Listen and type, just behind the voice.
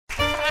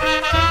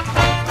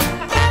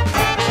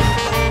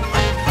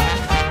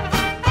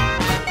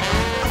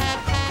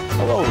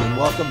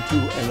welcome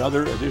to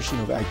another edition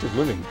of Active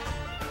Living.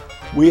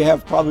 We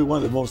have probably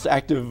one of the most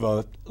active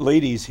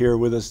ladies here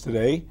with us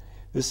today.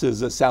 This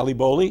is Sally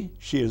Bolle.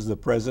 She is the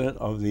president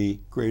of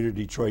the Greater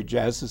Detroit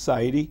Jazz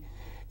Society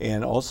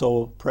and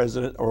also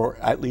president, or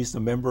at least a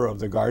member of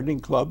the gardening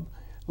club,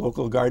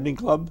 local gardening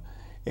club.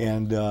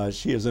 And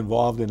she is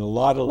involved in a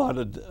lot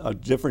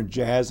of different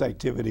jazz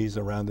activities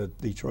around the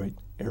Detroit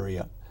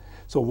area.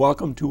 So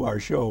welcome to our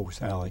show,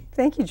 Sally.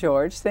 Thank you,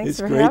 George. Thanks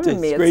for having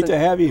me. It's great to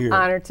have you here. It's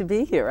an honor to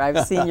be here.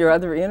 I've seen your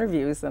other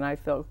interviews, and I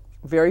feel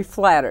very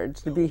flattered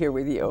to be here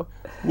with you.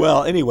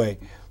 Well, anyway,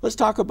 let's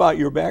talk about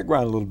your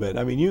background a little bit.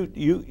 I mean,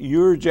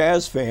 you're a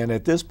jazz fan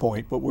at this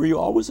point, but were you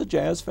always a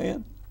jazz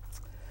fan?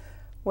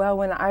 Well,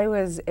 when I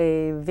was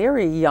a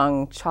very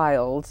young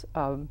child,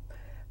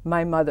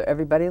 my mother,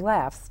 everybody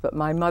laughs, but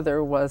my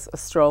mother was a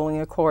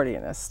strolling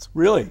accordionist.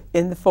 Really?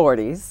 In the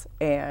 40s,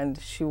 and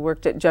she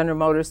worked at General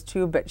Motors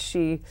too, but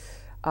she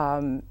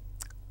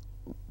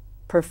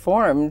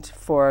performed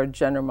for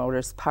General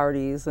Motors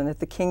parties and at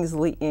the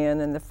Kingsley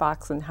Inn and the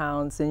Fox and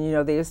Hounds, and you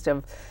know, they used to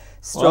have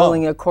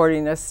strolling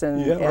accordionists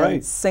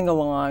and sing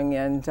along,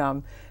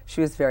 and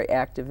she was very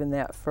active in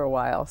that for a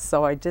while.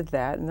 So I did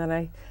that, and then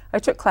I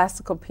took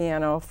classical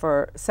piano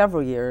for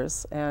several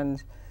years,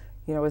 and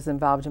you know, was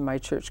involved in my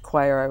church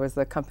choir. I was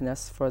the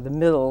accompanist for the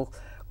middle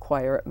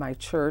choir at my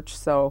church,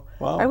 so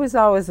I was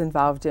always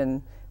involved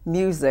in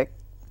music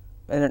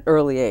at an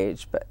early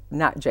age, but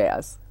not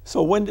jazz.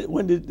 So when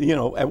did you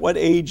know, at what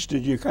age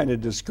did you kind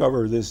of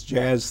discover this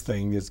jazz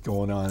thing that's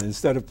going on?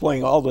 Instead of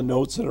playing all the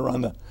notes that are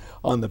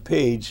on the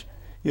page,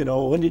 you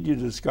know, when did you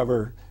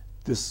discover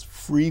this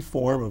free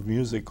form of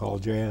music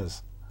called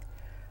jazz?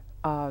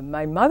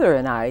 My mother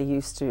and I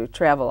used to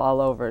travel all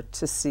over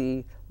to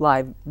see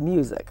live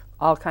music,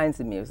 all kinds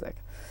of music.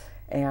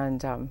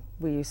 And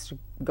we used to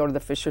go to the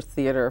Fisher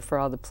Theater for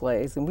all the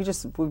plays, and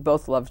we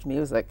both loved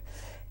music.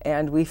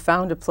 And we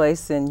found a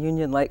place in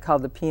Union Lake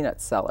called the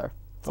Peanut Cellar.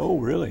 Oh,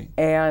 really?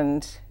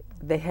 And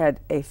they had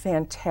a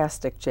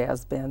fantastic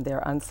jazz band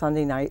there on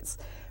Sunday nights.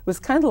 It was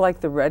kind of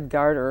like the Red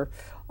Garter,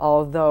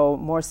 although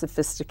more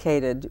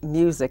sophisticated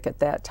music at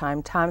that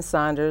time. Tom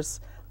Saunders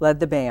led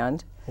the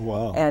band.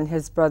 Wow. And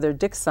his brother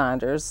Dick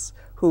Saunders,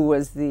 who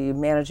was the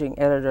managing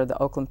editor of the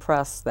Oakland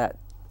Press, that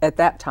at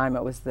that time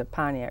it was the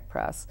Pontiac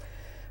Press,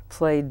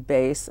 played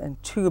bass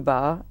and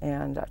tuba,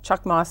 and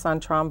Chuck Moss on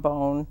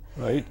trombone.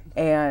 Right.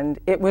 And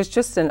it was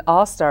just an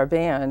all-star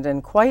band,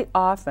 and quite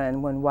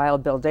often when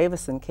Wild Bill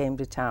Davison came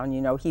to town,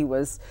 you know, he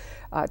was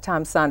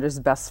Tom Saunders'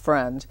 best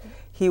friend,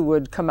 he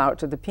would come out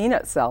to the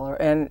Peanut Cellar,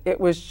 and it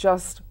was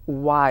just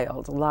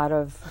wild. A lot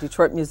of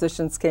Detroit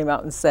musicians came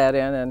out and sat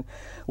in, and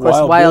of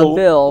course Wild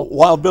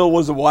Bill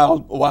was a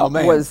wild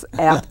man. Was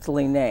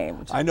aptly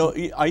named. I know.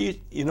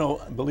 You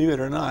know, believe it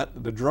or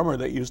not, the drummer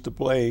that used to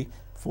play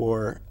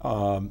for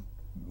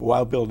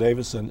Wild Bill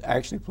Davison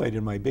actually played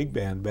in my big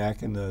band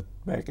back in the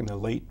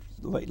late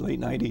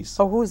 90s.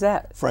 Oh, who's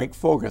that? Frank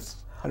Foguth.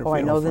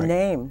 I know the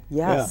name.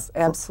 Yes,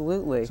 yeah.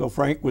 Absolutely. So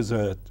Frank was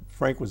a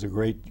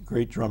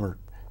great drummer,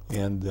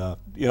 and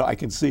you know, I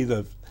can see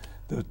the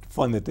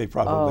fun that they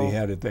probably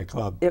had at that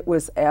club. It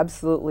was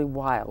absolutely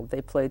wild.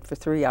 They played for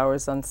 3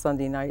 hours on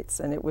Sunday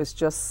nights, and it was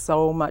just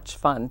so much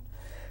fun.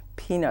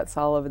 Peanuts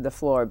all over the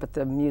floor, but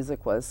the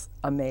music was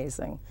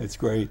amazing. It's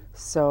great.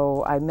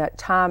 So I met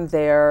Tom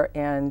there,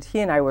 and he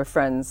and I were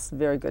friends,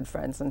 very good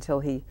friends, until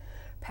he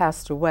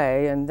passed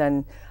away. And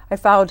then I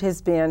followed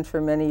his band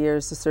for many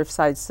years, the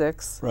Surfside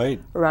Six,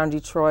 around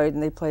Detroit,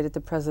 and they played at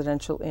the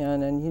Presidential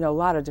Inn, and you know, a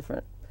lot of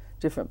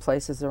different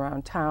places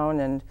around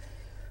town. And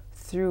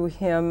through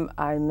him,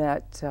 I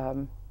met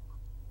a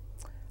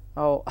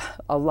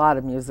lot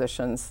of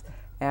musicians,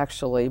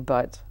 actually,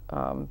 but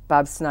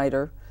Bob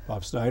Snyder.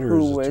 Bob Snyder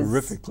is a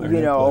terrific clarinet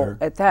you know, player.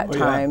 At that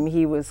time,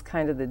 he was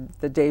kind of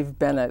the Dave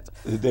Bennett.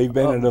 The Dave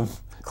Bennett of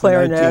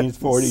clarinet,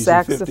 the 1940s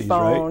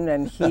saxophone,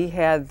 and 50s, right? And he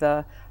had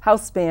the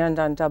house band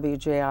on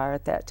WJR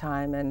at that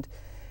time, and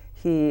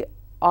he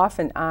off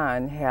and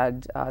on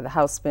had the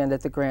house band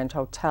at the Grand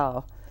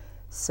Hotel.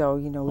 So,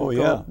 you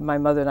know, my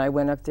mother and I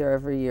went up there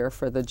every year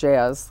for the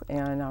jazz.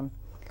 And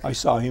I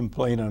saw him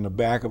playing on the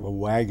back of a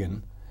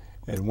wagon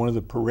at one of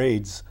the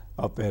parades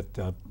up at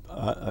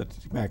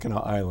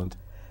Mackinac Island.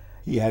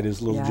 He had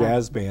his little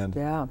jazz band,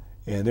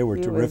 and they were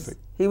terrific.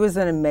 He was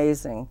an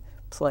amazing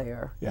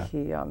player. Yeah.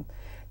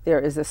 There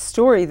is a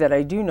story that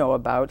I do know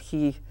about.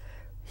 He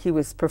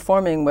was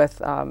performing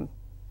with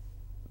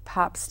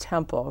Pops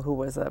Temple, who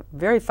was a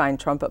very fine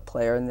trumpet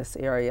player in this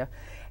area,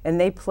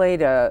 and they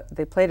played a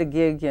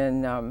gig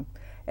in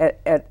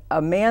at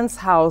a man's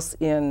house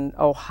in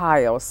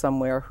Ohio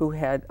somewhere who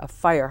had a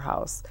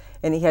firehouse,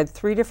 and he had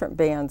 3 different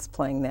bands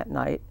playing that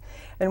night,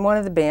 and one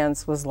of the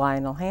bands was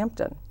Lionel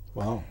Hampton.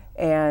 Wow.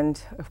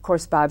 And of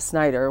course, Bob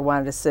Snyder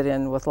wanted to sit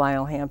in with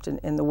Lionel Hampton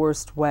in the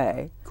worst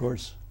way. Of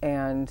course.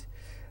 And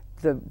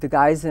the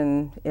guys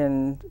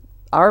in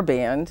our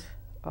band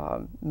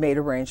made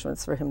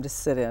arrangements for him to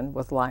sit in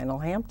with Lionel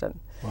Hampton.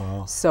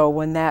 Wow. So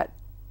when that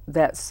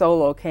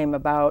solo came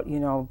about, you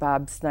know,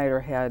 Bob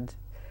Snyder had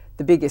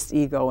the biggest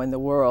ego in the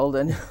world,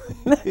 and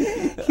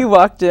he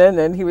walked in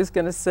and he was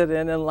going to sit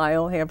in, and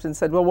Lionel Hampton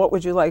said, well, what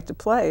would you like to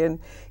play? And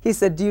he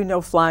said, do you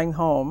know Flying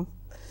Home?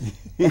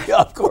 Yeah,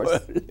 of course.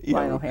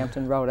 Lionel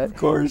Hampton wrote it. Of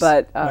course.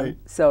 But right.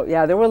 so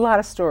yeah, there were a lot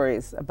of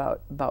stories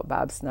about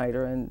Bob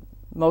Snyder, and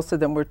most of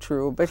them were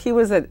true. But he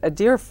was a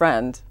dear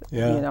friend.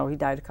 Yeah. You know, he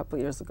died a couple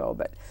of years ago,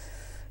 but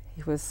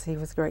he was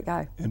a great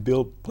guy. And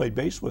Bill played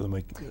bass with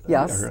him.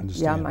 Yes. I understand,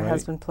 yeah, my right?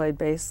 husband played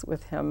bass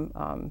with him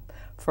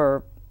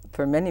for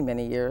many,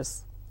 many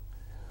years.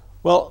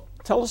 Well,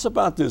 tell us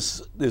about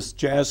this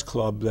jazz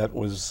club that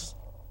was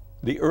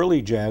the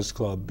early jazz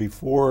club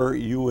before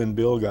you and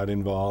Bill got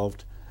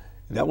involved.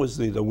 That was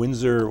the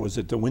Windsor, was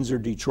it the Windsor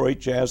Detroit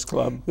Jazz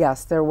Club?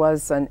 Yes, there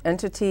was an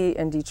entity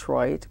in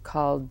Detroit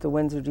called the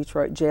Windsor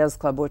Detroit Jazz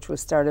Club, which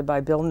was started by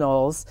Bill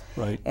Knowles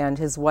and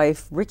his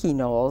wife, Ricky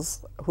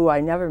Knowles, who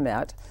I never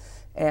met,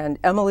 and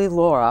Emily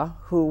Laura,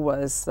 who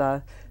was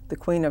the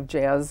queen of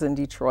jazz in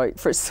Detroit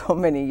for so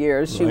many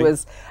years. She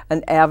was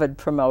an avid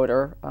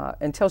promoter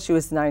until she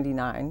was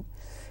 99.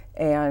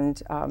 And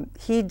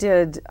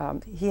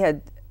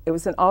it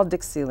was an all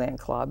Dixieland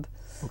club.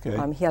 Okay.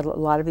 He had a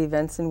lot of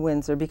events in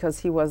Windsor because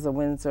he was a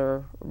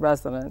Windsor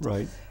resident.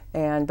 Right.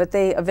 But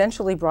they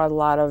eventually brought a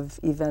lot of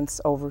events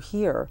over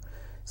here.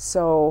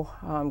 So,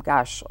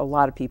 gosh, a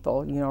lot of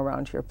people, you know,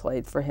 around here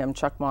played for him.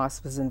 Chuck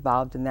Moss was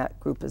involved in that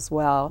group as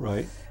well.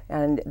 Right.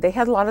 And they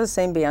had a lot of the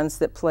same bands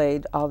that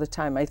played all the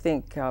time. I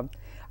think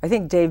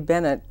Dave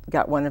Bennett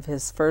got one of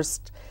his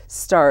first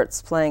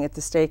starts playing at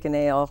the Steak and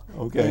Ale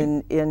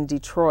in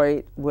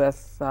Detroit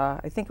with,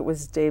 I think it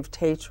was Dave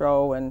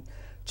Tatro and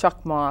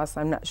Chuck Moss.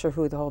 I'm not sure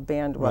who the whole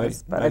band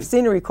was, but I've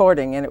seen a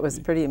recording and it was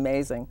pretty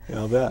amazing. Yeah,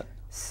 I'll bet.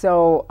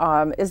 So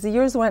as the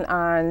years went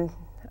on,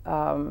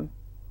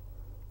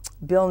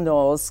 Bill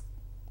Knowles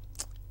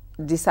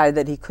decided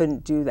that he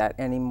couldn't do that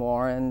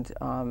anymore, and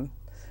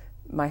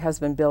my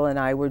husband Bill and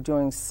I were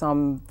doing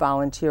some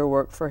volunteer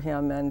work for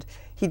him, and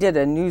he did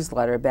a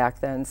newsletter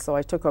back then, so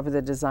I took over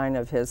the design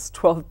of his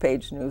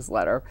 12-page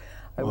newsletter.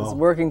 I was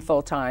working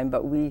full-time,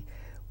 but we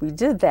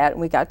did that,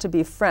 and we got to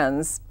be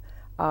friends,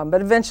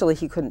 but eventually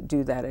he couldn't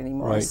do that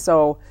anymore. Right.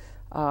 So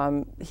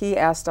he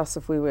asked us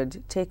if we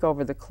would take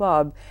over the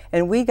club,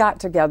 and we got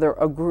together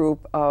a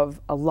group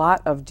of a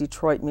lot of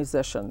Detroit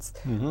musicians.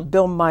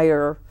 Bill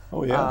Meyer,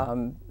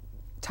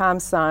 Tom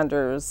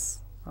Saunders,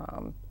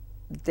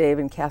 Dave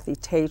and Kathy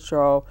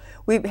Tatro.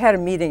 We had a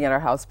meeting at our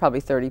house, probably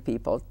 30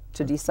 people,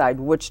 to decide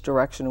which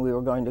direction we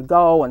were going to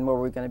go and were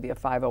we going to be a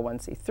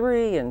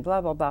 501c3 and blah,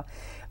 blah, blah.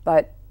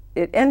 But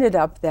it ended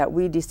up that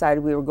we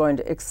decided we were going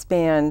to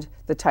expand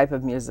the type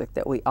of music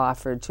that we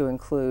offered to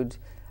include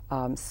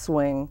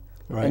swing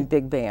and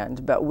big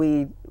band, but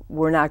we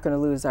were not going to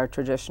lose our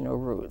traditional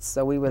roots.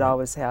 So we would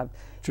always have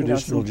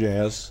traditional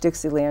jazz,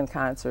 Dixieland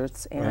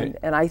concerts, and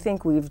I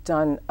think we've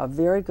done a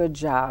very good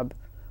job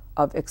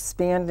of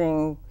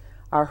expanding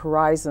our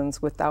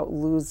horizons without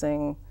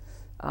losing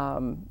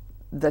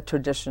the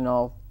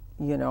traditional,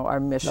 you know,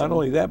 our mission. Not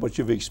only that, but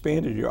you've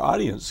expanded your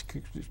audience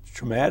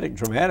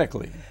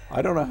dramatically.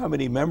 I don't know how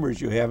many members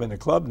you have in the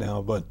club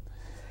now, but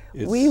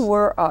we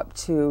were up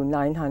to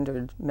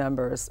 900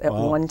 members at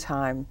one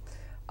time.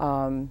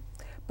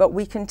 But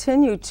we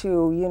continue to,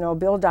 you know,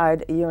 Bill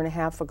died a year and a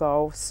half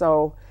ago,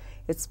 so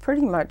it's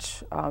pretty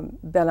much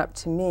been up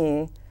to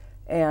me,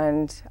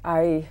 and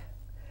I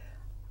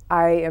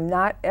am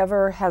not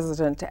ever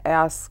hesitant to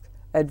ask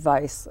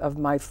advice of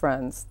my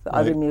friends, the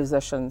other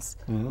musicians,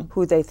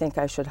 who they think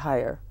I should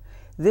hire.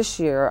 This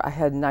year I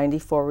had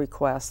 94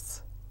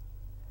 requests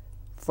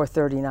for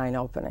 39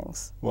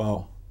 openings.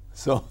 Wow.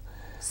 So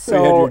you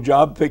had your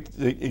job picked,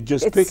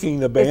 just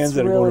picking the bands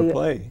that are going to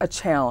play. It's really a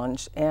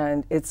challenge,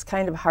 and it's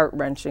kind of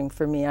heart-wrenching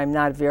for me. I'm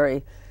not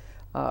very,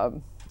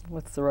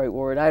 what's the right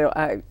word?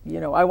 I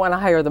want to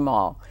hire them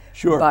all.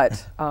 Sure.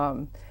 But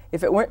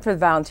if it weren't for the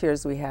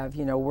volunteers we have,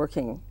 you know,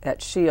 working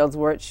at Shields,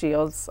 we're at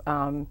Shields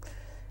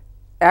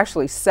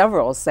actually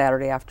several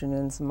Saturday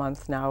afternoons a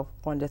month now,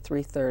 1 to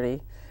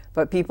 3:30.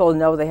 But people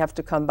know they have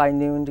to come by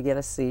noon to get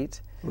a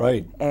seat.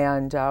 Right.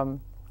 And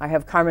I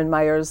have Carmen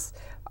Myers,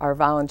 our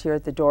volunteer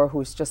at the door,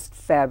 who's just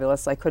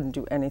fabulous. I couldn't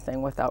do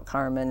anything without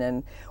Carmen.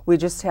 And we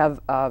just have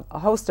a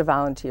host of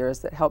volunteers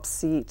that help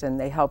seat, and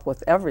they help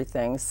with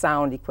everything,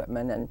 sound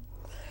equipment. And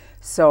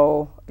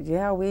so,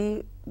 yeah,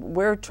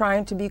 we're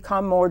trying to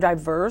become more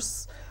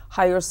diverse,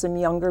 hire some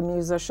younger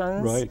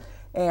musicians,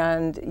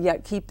 and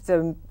yet keep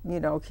them, you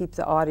know, keep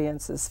the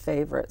audience's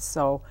favorites.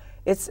 So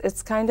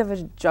it's kind of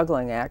a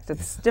juggling act.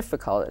 It's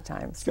difficult at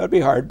times. It's got to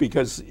be hard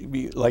because,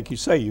 like you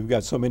say, you've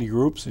got so many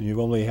groups and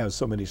you only have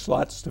so many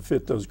slots to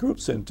fit those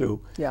groups into.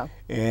 Yeah.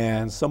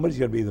 And somebody's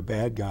got to be the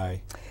bad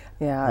guy.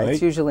 Yeah,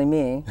 it's usually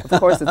me. Of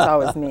course, it's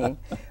always me.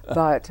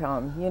 But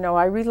you know,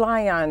 I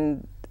rely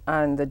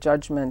on the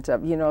judgment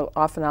of, you know,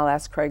 often I'll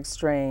ask Craig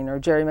Strain or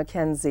Jerry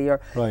McKenzie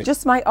or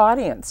just my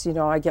audience. You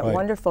know, I get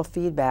wonderful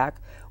feedback.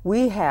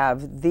 We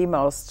have the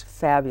most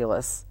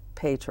fabulous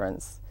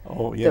patrons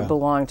that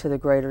belong to the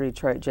Greater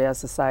Detroit Jazz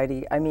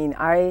Society. I mean,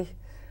 I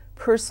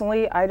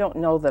personally don't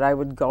know that I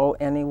would go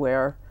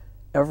anywhere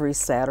every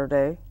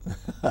Saturday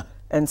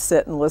and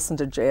sit and listen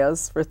to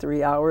jazz for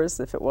 3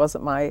 hours if it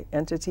wasn't my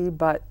entity.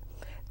 But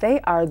they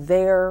are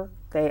there.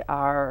 They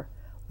are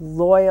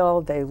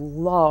loyal.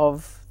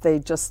 They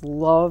just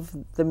love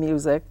the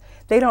music.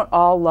 They don't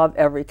all love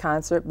every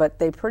concert, but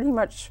they pretty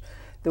much,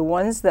 the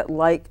ones that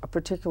like a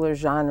particular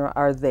genre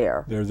are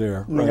there. They're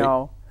there, you right?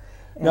 know.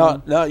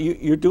 Now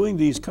you're doing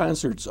these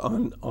concerts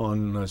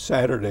on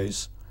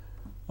Saturdays.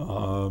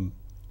 How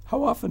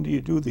often do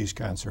you do these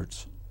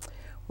concerts?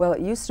 Well,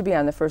 it used to be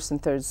on the first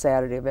and third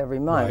Saturday of every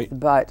month, right.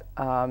 but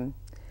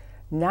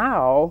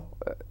now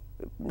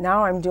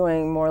I'm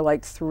doing more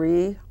like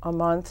 3 a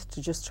month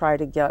to just try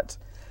to get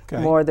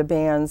more of the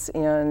bands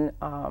in.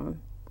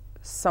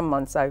 Some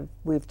months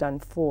we've done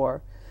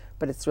 4,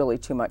 but it's really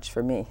too much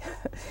for me.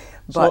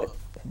 But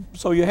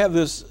so you have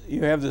this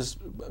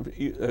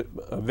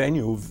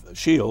venue,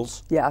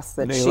 Shields. Yes,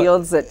 at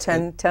Shields at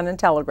 10 and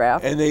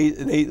Telegraph. And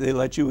they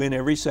let you in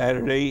every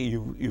Saturday.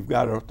 You've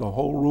got the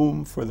whole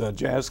room for the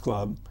jazz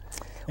club,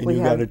 and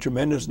you've got a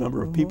tremendous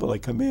number of people that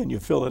come in. You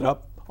fill it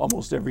up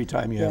almost every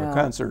time you have a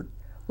concert.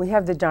 We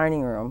have the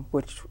dining room,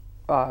 which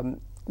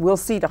will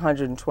seat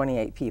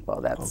 128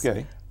 people.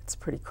 It's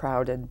pretty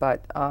crowded,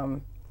 but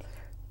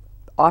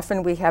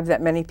often we have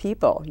that many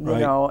people, you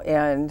know,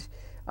 and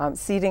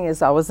seating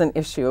is always an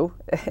issue,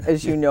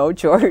 as you know,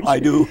 George. I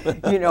do.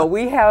 You know,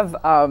 we have,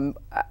 I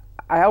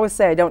always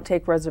say I don't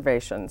take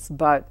reservations,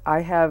 but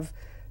I have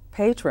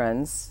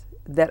patrons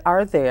that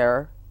are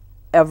there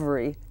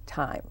every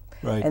time.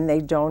 Right. And they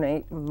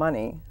donate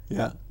money,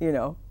 you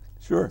know,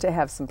 sure, to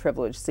have some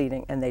privileged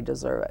seating, and they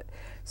deserve it.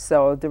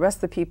 So the rest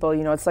of the people,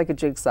 you know, it's like a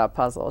jigsaw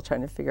puzzle,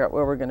 trying to figure out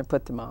where we're going to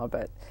put them all.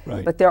 But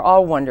they're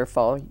all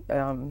wonderful,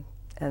 and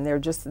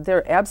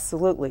they're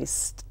absolutely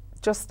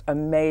just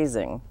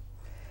amazing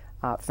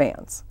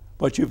fans.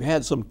 But you've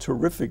had some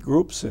terrific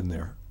groups in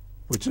there,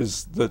 which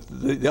is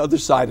the other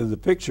side of the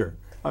picture.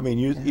 I mean,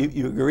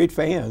 you have great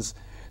fans.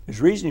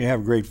 There's a reason you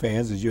have great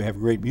fans is you have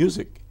great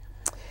music.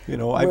 You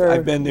know,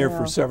 I've been there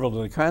for several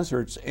of the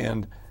concerts,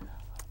 and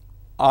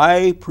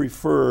I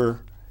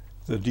prefer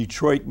the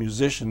Detroit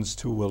musicians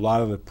to a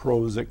lot of the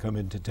pros that come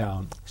into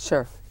town.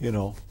 Sure. You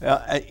know,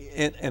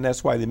 and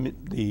that's why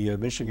the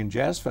Michigan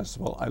Jazz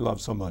Festival I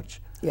love so much.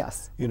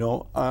 Yes. You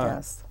know.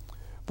 Yes.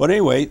 But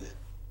anyway,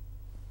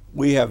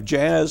 we have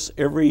jazz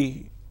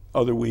every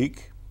other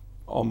week,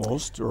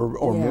 almost,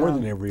 or more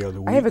than every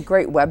other week. I have a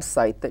great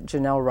website that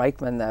Janelle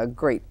Reichman, the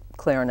great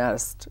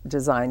clarinetist,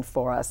 designed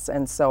for us,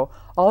 and so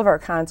all of our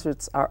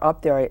concerts are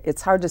up there.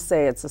 It's hard to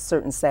say it's a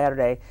certain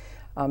Saturday,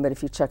 but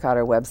if you check out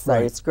our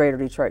website, it's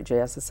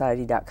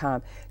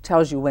GreaterDetroitJazzSociety.com.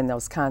 Tells you when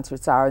those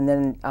concerts are, and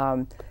then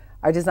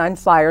I design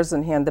flyers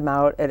and hand them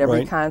out at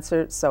every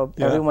concert, so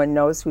everyone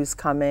knows who's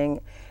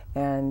coming.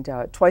 And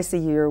twice a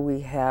year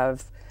we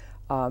have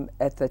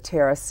at the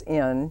Terrace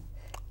Inn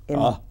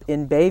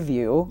in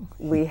Bayview,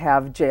 we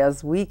have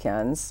jazz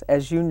weekends.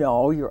 As you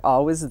know, you're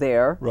always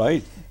there.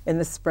 Right. In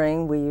the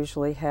spring, we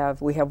usually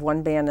have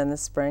 1 band in the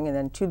spring and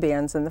then 2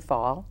 bands in the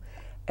fall,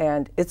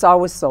 and it's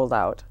always sold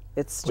out.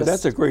 It's just,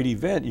 that's a great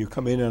event. You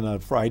come in on a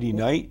Friday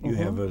night. You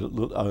have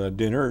a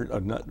dinner.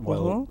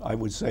 I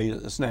would say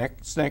a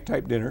snack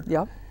type dinner.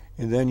 Yep.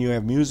 And then you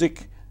have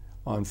music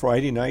on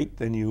Friday night.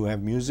 Then you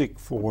have music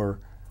for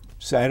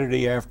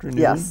Saturday afternoon.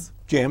 Yes.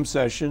 Jam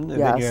session,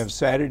 and then you have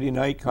Saturday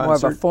night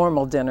concert. More of a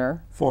formal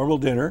dinner. Formal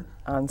dinner.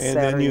 On Saturday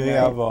night. And then you night.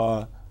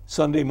 have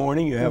Sunday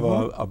morning, you have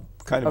a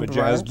kind of a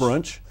jazz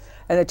brunch.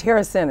 And the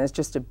Terrace Inn is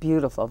just a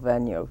beautiful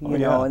venue, you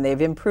know, and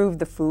they've improved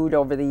the food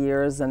over the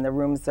years, and the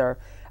rooms are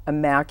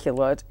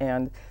immaculate,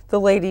 and the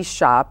ladies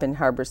shop in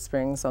Harbor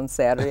Springs on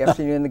Saturday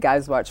afternoon, the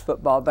guys watch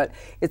football, but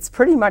it's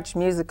pretty much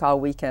music all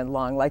weekend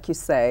long, like you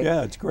say.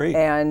 Yeah, it's great.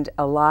 And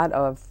a lot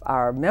of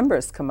our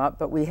members come up,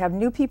 but we have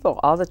new people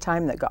all the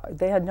time that go.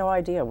 They had no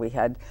idea we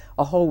had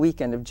a whole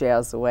weekend of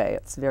jazz away.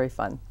 It's very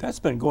fun. That's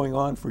been going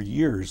on for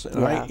years,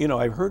 and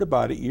I've heard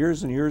about it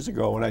years and years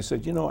ago, and I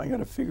said, you know, I got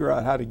to figure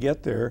out how to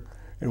get there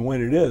and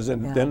when it is,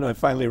 and then I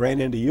finally ran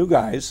into you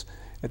guys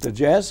at the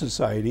Jazz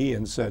Society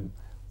and said,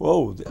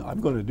 whoa,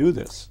 I'm going to do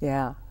this.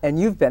 Yeah, and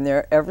you've been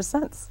there ever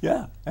since.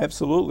 Yeah,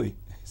 absolutely.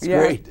 It's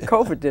great.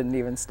 COVID didn't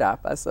even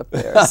stop us up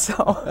there.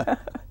 So.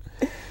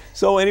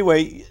 So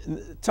anyway,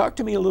 talk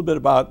to me a little bit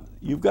about,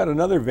 you've got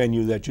another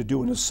venue that you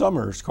do in the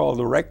summer. It's called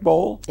the Rec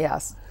Bowl.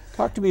 Yes.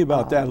 Talk to me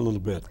about that a little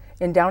bit.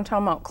 In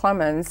downtown Mount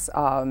Clemens,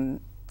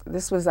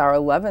 this was our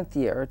 11th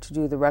year to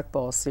do the Rec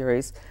Bowl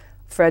series.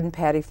 Fred and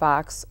Patty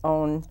Fox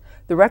own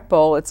the Rec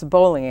Bowl. It's a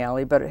bowling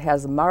alley, but it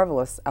has a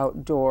marvelous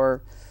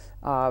outdoor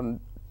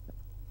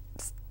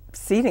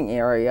seating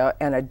area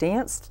and a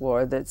dance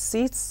floor that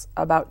seats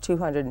about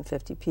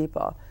 250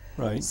 people.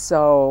 Right.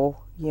 So,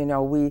 you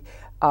know,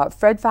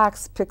 Fred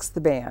Fox picks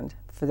the band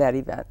for that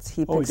event.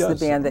 He picks the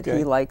band that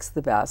he likes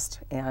the best,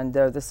 and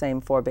they're the same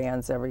 4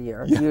 bands every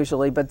year,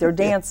 usually, but they're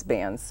dance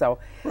bands. So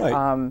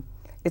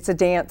it's a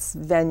dance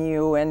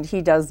venue, and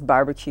he does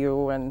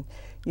barbecue, and,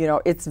 you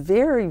know, it's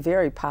very,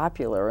 very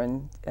popular,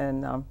 and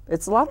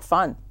it's a lot of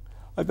fun.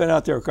 I've been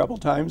out there a couple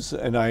times,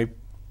 and I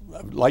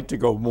I'd like to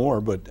go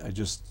more, but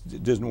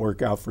it didn't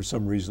work out for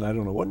some reason. I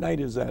don't know. What night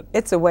is that?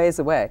 It's a ways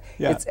away.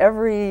 Yeah. It's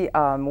every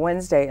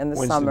Wednesday in the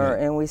summer,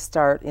 night. and we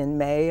start in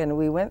May, and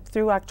we went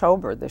through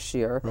October this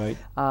year. Right.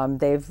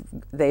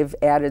 They've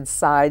added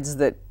sides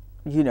that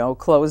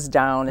close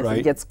down if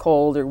it gets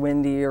cold or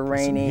windy or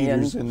rainy,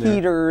 and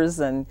heaters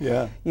and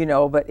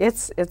but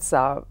it's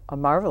a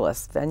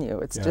marvelous venue.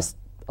 It's just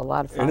a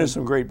lot of fun. And there's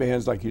some great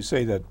bands, like you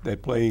say,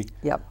 that play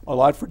a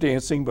lot for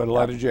dancing, but a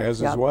lot of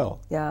jazz as well.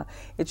 Yeah,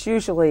 it's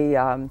usually,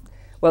 well,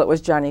 it was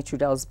Johnny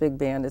Trudell's big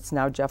band. It's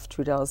now Jeff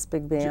Trudell's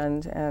big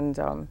band,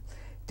 and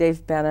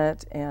Dave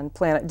Bennett and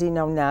Planet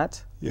Dino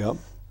Net. Yep,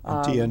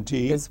 and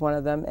TNT. Is one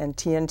of them, and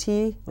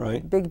TNT,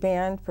 big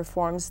band,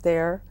 performs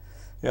there.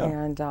 Yeah.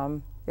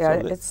 And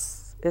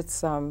it's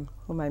who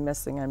am I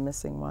missing? I'm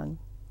missing one.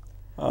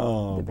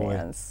 Oh, the boy.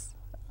 Bands.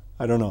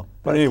 I don't know.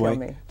 But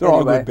anyway, they're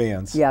all good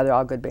bands. Yeah, they're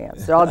all good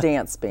bands. They're all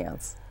dance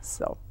bands.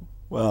 So.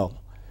 Well,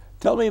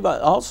 tell me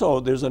about, also,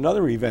 there's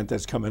another event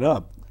that's coming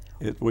up,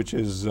 which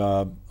is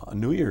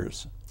New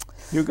Year's.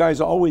 You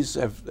guys always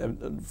have,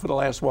 for the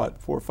last, 4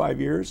 or 5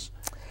 years?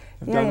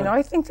 Yeah,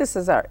 I think this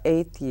is our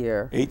 8th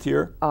year. 8th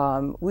year?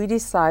 We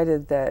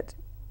decided that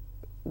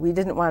we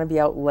didn't want to be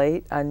out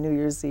late on New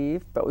Year's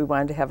Eve, but we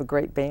wanted to have a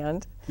great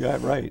band. Yeah,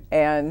 right.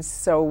 And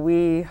so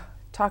we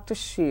talked to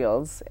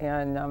Shields,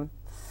 and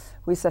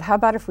we said, how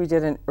about if we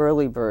did an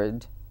early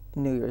bird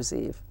New Year's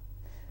Eve?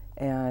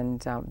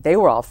 And they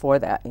were all for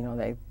that.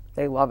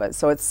 They love it.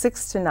 So it's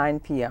 6 to 9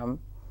 p.m.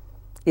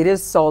 It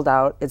is sold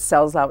out. It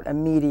sells out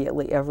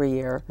immediately every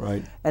year.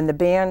 Right. And the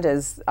band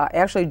is,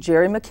 actually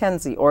Jerry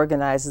McKenzie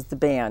organizes the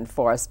band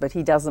for us, but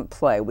he doesn't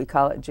play. We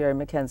call it Jerry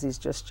McKenzie's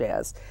Just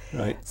Jazz.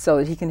 Right. So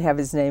that he can have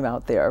his name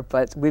out there.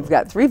 But we've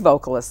got 3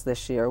 vocalists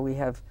this year. We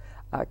have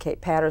Kate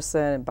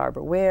Patterson and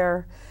Barbara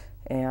Ware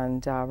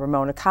and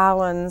Ramona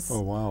Collins.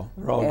 Oh, wow.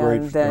 They're all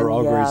great. And then, they're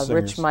all great singers.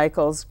 Rich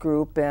Michaels'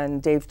 group,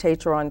 and Dave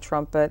Tatro on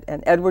trumpet,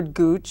 and Edward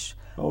Gooch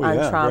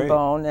on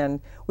trombone. Great.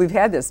 And we've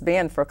had this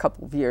band for a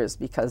couple of years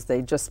because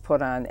they just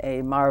put on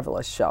a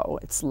marvelous show.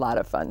 It's a lot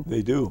of fun.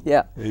 They do.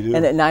 Yeah. They do.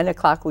 And at 9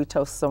 o'clock we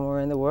toast somewhere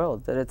in the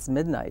world that it's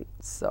midnight.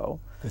 So.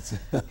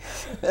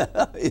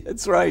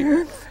 That's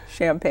right.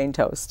 Champagne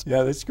toast.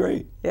 Yeah, that's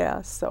great.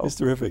 Yeah, so. It's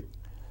terrific.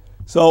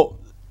 So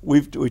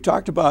we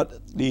talked about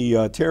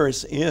the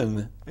Terrace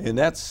Inn, and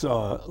that's,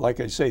 like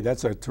I say,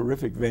 that's a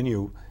terrific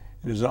venue.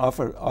 There's an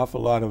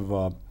awful lot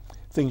of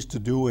things to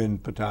do in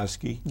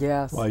Petoskey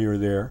while you're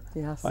there.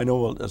 Yes. I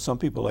know some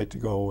people like to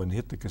go and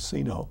hit the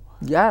casino.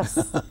 Yes,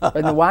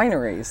 and the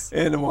wineries.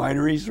 And the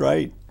wineries,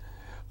 right.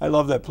 I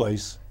love that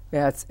place.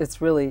 Yeah,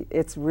 it's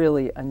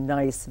really a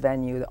nice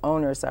venue. The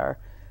owners are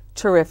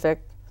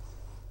terrific,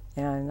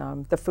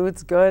 and the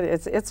food's good.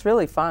 It's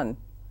really fun.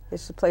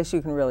 It's a place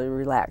you can really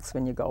relax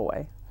when you go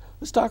away.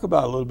 Let's talk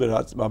about a little bit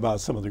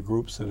about some of the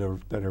groups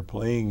that are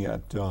playing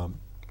at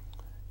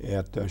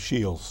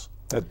Shields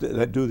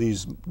that do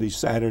these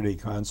Saturday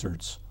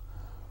concerts.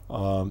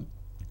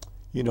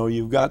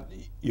 You've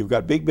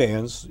got big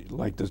bands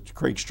like the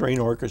Craig Strain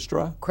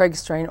Orchestra. Craig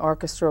Strain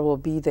Orchestra will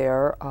be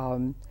there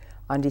on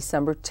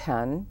December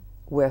 10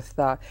 with,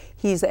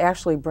 he's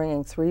actually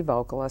bringing 3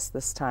 vocalists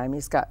this time.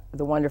 He's got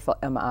the wonderful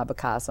Emma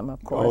Abakazem,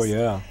 of course. Oh,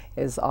 yeah.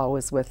 Is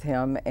always with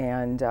him.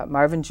 And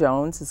Marvin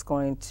Jones is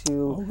going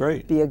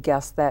to be a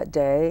guest that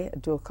day,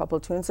 do a couple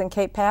of tunes, and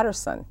Kate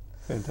Patterson.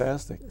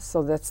 Fantastic.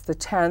 So that's the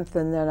 10th,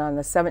 and then on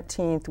the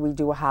 17th we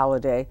do a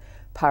holiday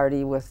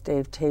party with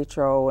Dave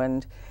Tatro,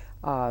 and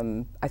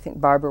I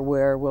think Barbara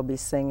Ware will be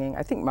singing.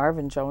 I think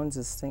Marvin Jones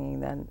is singing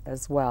then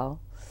as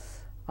well.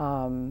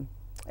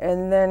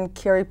 And then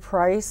Carrie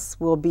Price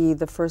will be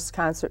the first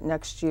concert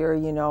next year,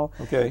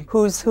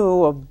 who's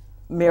who of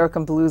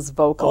American blues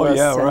vocalists.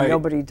 Oh, yeah, right. And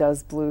nobody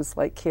does blues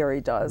like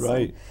Carrie does.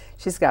 Right. And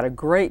she's got a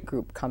great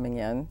group coming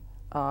in.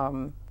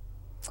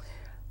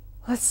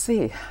 Let's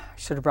see, I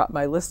should have brought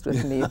my list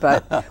with me,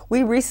 but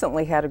we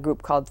recently had a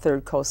group called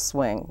Third Coast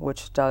Swing,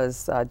 which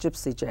does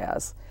gypsy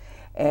jazz.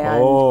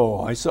 And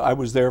I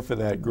was there for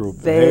that group.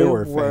 They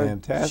were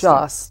fantastic.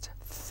 Just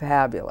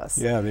fabulous.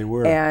 Yeah, they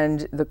were.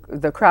 And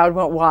the crowd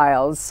went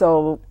wild.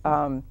 So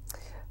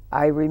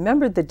I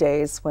remembered the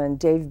days when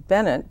Dave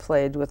Bennett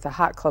played with the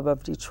Hot Club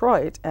of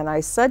Detroit, and I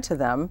said to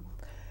them,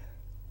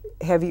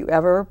 have you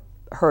ever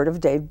heard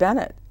of Dave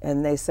Bennett?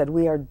 And they said,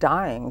 we are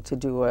dying to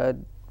do a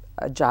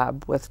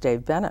job with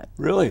Dave Bennett.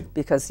 Really?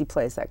 Because he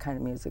plays that kind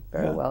of music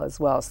very well as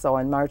well. So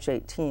on March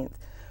 18th,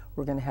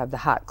 we're going to have the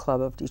Hot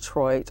Club of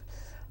Detroit,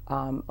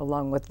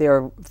 along with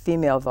their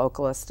female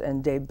vocalist,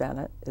 and Dave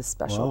Bennett is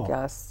special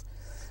guests.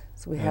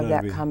 So we have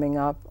that coming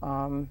up.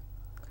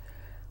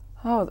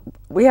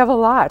 We have a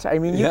lot. I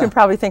mean, you can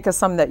probably think of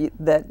some that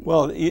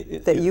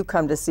you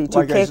come to see too.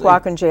 Like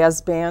Cakewalk and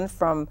Jazz Band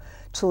from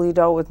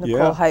Toledo with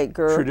Nicole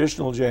Heitger.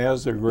 Traditional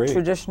jazz, they're great.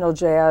 Traditional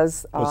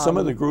jazz. But some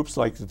of the groups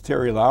like the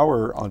Terry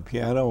Lauer on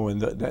piano and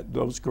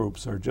those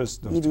groups are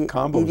just, those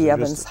combos Edie are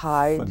Evans just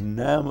Hyde.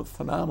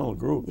 phenomenal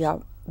groups. Yeah,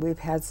 we've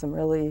had some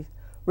really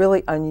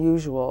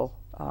unusual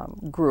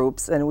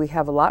groups, and we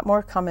have a lot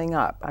more coming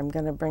up. I'm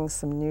going to bring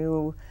some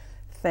new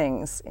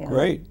things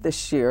in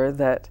this year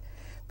that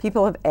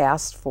people have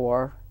asked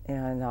for,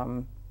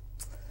 and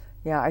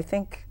yeah, I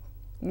think,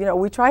 you know,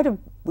 we try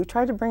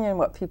to bring in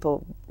what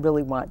people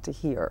really want to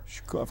hear.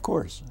 Of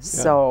course. Yeah.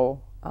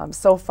 So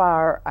so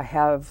far I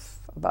have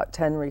about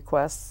 10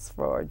 requests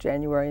for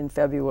January and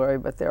February,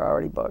 but they're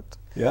already booked.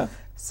 Yeah.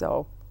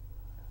 So,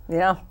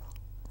 yeah.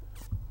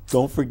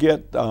 Don't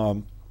forget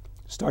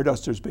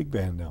Stardusters Big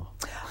Band now.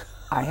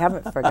 I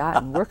haven't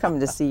forgotten. We're coming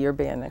to see your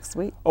band next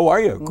week. Oh, are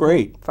you?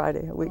 Great.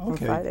 Friday, a week from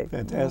Friday.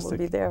 Fantastic. We'll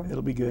be there.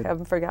 It'll be good.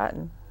 Haven't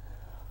forgotten.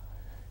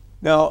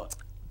 Now,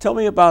 tell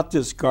me about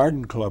this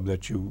garden club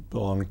that you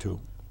belong to.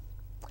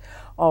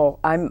 Oh,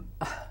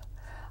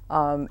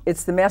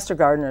 it's the Master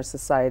Gardener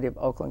Society of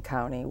Oakland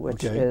County,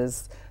 which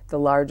is the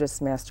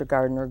largest Master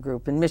Gardener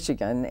group in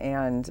Michigan,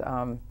 and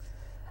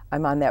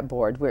I'm on that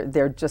board.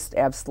 They're just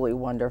absolutely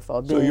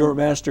wonderful. So you're a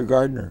Master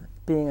Gardener?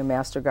 Being a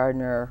Master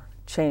Gardener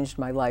changed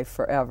my life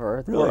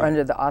forever. Really? We're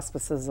under the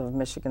auspices of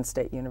Michigan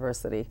State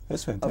University.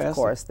 That's fantastic. Of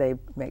course, they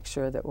make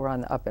sure that we're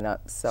on the up and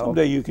up. So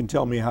someday you can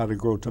tell me how to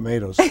grow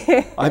tomatoes.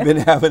 I've been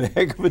having a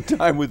heck of a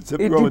time with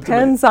growing tomatoes. It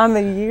depends on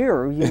the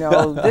year. You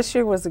know, this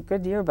year was a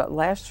good year, but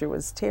last year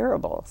was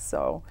terrible.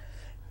 So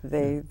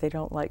they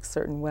don't like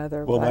certain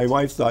weather. Well, my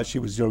wife thought she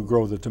was going to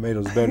grow the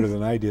tomatoes better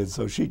than I did,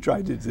 so she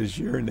tried it this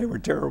year, and they were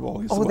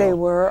terrible. Oh, they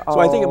were? So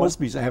I think it must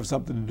have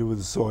something to do with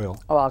the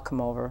soil. Oh, I'll come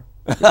over.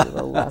 Give you a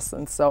little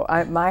lesson. So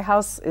my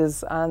house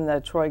is on the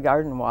Troy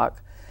Garden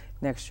Walk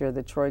next year.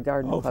 The Troy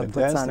Garden Club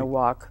puts on a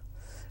walk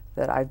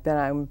that I've been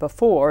on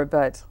before,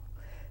 but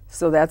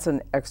so that's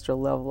an extra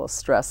level of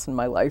stress in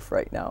my life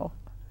right now.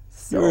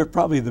 So. You're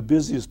probably the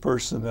busiest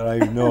person that I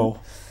know.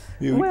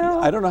 Well,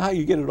 I don't know how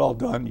you get it all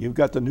done. You've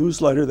got the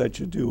newsletter that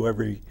you do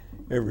every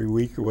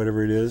week or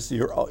whatever it is.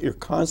 You're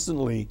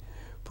constantly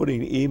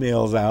putting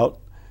emails out,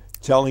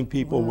 telling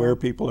people where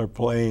people are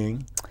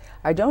playing.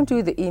 I don't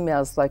do the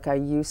emails like I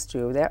used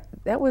to.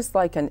 That was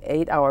like an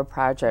 8-hour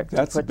project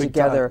to put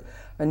together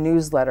a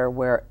newsletter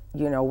where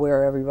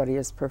everybody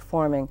is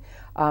performing.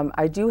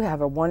 I do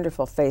have a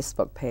wonderful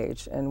Facebook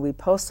page, and we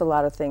post a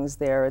lot of things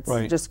there. It's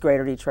just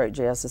Greater Detroit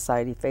Jazz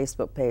Society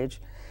Facebook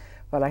page.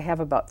 But I have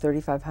about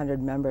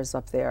 3,500 members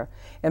up there.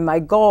 And my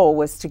goal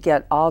was to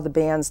get all the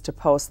bands to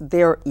post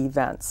their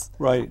events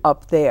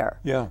up there,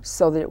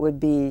 so that it would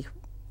be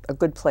a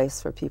good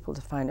place for people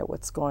to find out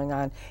what's going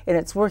on. And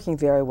it's working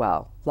very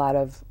well.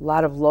 A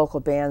lot of local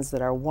bands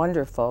that are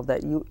wonderful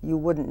that you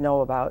wouldn't know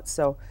about.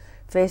 So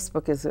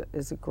Facebook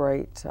is a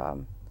great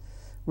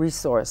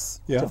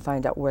resource to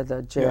find out where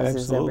the jazz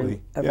is every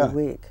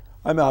week.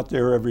 I'm out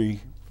there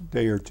every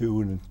day or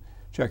two and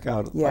check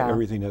out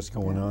everything that's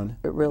going on.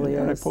 It really is.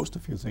 And I post a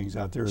few things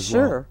out there as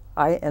well. Sure.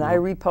 I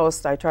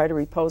repost. I try to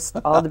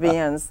repost all the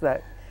bands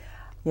that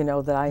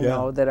I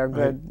know that are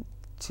good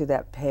to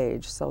that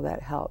page, so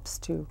that helps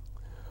too.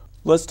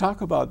 Let's talk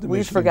about the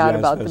Michigan Jazz Festival. We forgot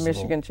about the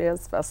Michigan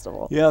Jazz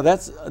Festival. Yeah,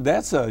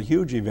 that's a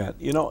huge event.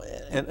 You know,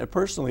 and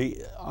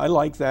personally, I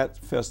like that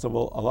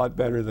festival a lot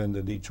better than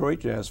the Detroit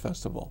Jazz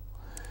Festival.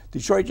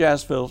 Detroit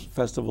Jazz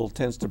Festival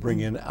tends to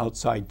bring in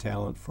outside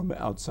talent from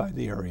outside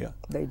the area.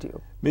 They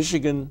do.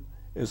 Michigan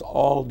is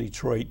all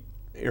Detroit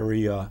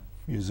area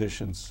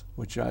musicians,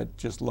 which I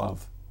just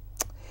love.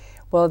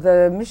 Well,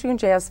 the Michigan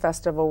Jazz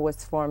Festival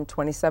was formed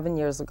 27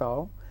 years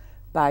ago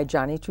by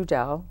Johnny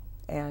Trudell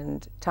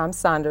and Tom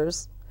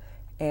Saunders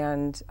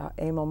and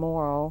Emil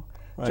Morrow,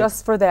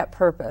 just for that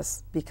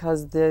purpose,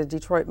 because the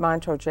Detroit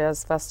Montreux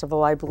Jazz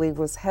Festival, I believe,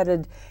 was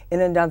headed in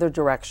another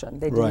direction.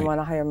 They didn't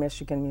want to hire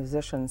Michigan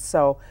musicians.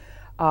 So,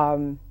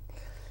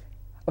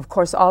 of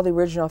course, all the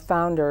original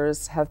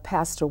founders have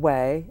passed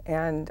away,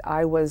 and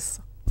I was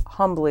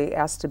humbly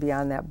asked to be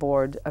on that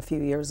board a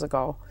few years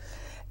ago.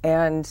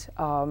 And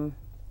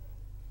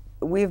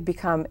we've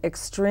become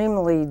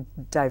extremely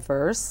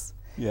diverse.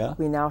 Yeah.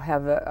 We now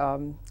have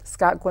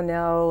Scott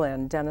Gwinnell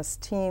and Dennis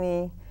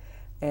Teeney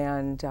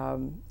and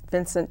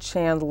Vincent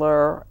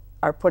Chandler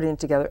are putting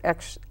together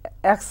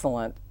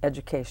excellent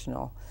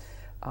educational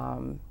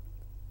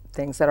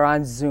things that are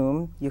on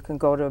Zoom. You can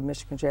go to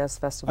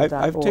MichiganJazzFestival.org.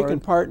 I've taken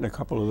part in a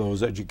couple of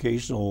those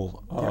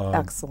educational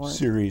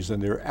series,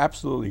 and they're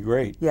absolutely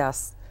great.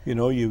 Yes. You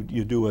know, you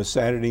do a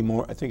Saturday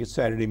I think it's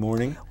Saturday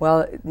morning.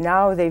 Well,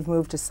 now they've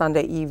moved to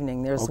Sunday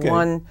evening. There's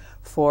one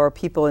for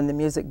people in the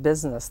music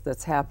business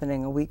that's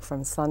happening a week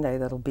from Sunday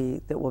that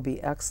will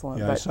be excellent.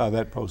 Yeah, I saw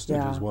that posted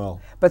as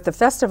well. But the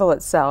festival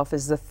itself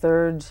is the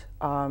third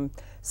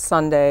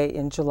Sunday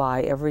in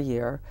July every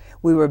year.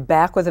 We were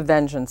back with a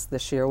vengeance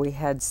this year. We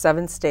had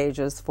 7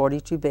 stages,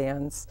 42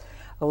 bands,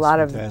 a lot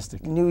of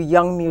new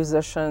young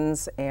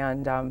musicians,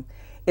 and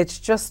it's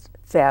just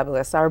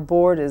fabulous. Our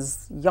board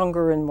is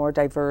younger and more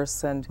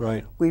diverse, and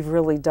we've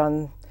really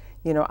done,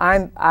 you know,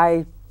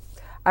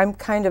 I'm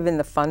kind of in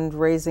the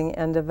fundraising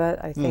end of it.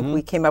 I think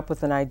we came up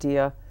with an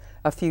idea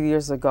a few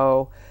years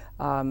ago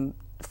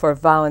for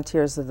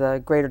volunteers of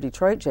the Greater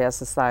Detroit Jazz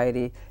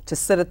Society to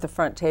sit at the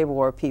front table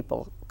where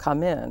people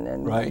come in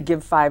and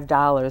give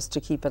 $5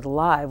 to keep it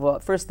alive. Well,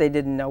 at first they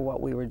didn't know what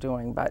we were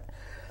doing, but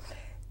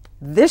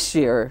this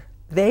year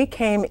they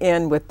came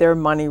in with their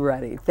money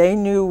ready. They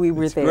knew we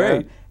were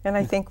there, And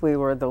I think we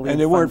were the lead. And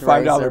they weren't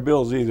 $5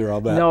 bills either,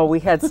 I'll bet. No, we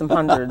had some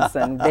hundreds,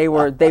 and they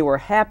were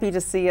happy to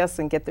see us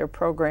and get their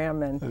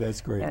program, and that's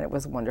great. And it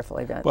was a wonderful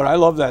event. But I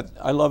love that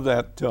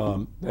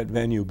that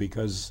venue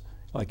because,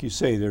 like you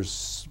say,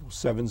 there's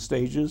 7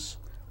 stages,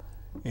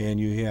 and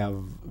you have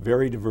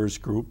very diverse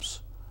groups.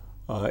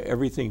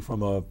 Everything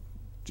from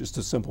just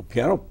a simple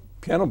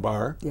piano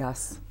bar,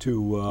 yes,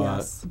 to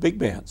yes, big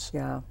bands,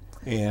 yeah,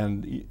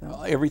 and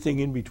everything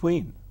in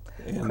between.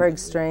 And Craig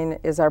Strain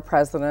is our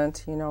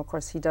president. You know, of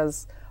course, he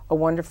does a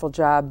wonderful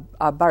job.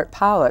 Bart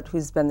Powlett,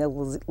 who's been the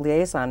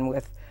liaison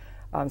with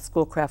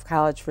Schoolcraft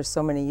College for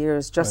so many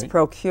years, just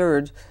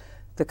procured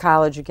the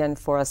college again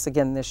for us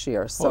again this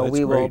year. So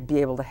we will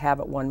be able to have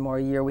it one more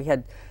year. We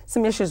had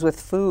some issues with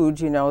food.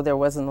 You know, there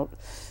wasn't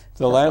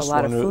the last a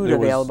lot of food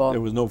available.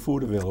 There was no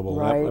food available.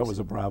 Right. That was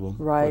a problem.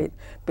 Right.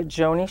 But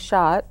Joni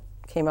Schott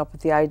came up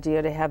with the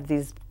idea to have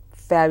these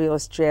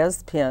fabulous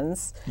jazz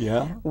pins.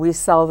 Yeah. We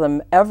sell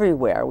them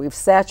everywhere. We've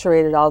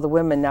saturated all the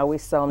women. Now we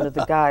sell them to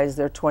the guys.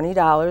 They're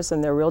 $20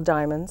 and they're real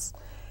diamonds,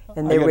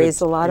 and they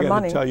raise a lot of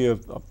money. I got to tell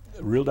you,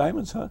 real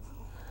diamonds, huh?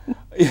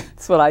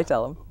 That's what I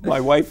tell them.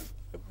 My wife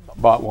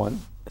bought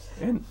one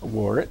and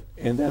wore it,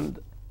 and then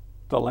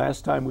the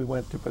last time we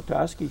went to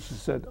Petoskey, she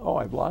said, "Oh,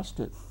 I've lost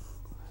it."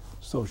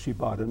 So she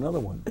bought another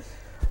one.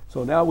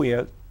 So now we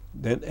have,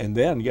 and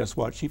then guess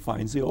what? She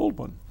finds the old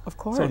one. Of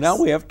course. So now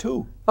we have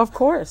 2. Of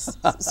course.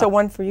 So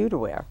one for you to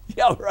wear.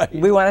 Yeah, right.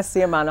 We want to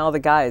see them on all the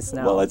guys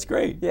now. Well, that's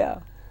great. Yeah.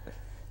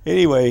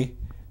 Anyway,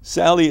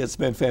 Sally, it's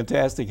been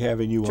fantastic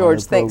having you George, on our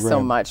program. thanks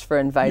so much for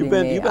inviting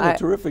me. You've been a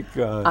terrific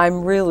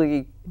I'm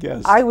really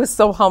guest. I was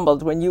so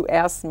humbled when you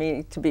asked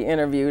me to be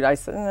interviewed. I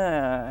said,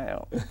 nah, I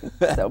don't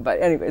think so.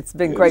 But anyway, it's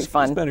been great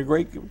fun. It's been a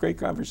great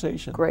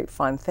conversation. Great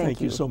fun. Thank you.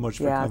 Thank you so much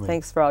for coming. Yeah,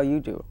 thanks for all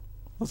you do.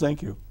 Well,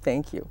 thank you.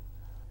 Thank you.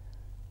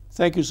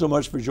 Thank you so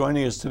much for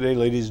joining us today,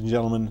 ladies and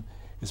gentlemen.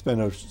 It's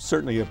been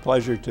certainly a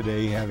pleasure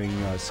today having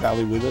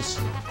Sally with us,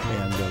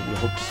 and we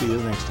hope to see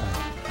you next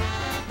time.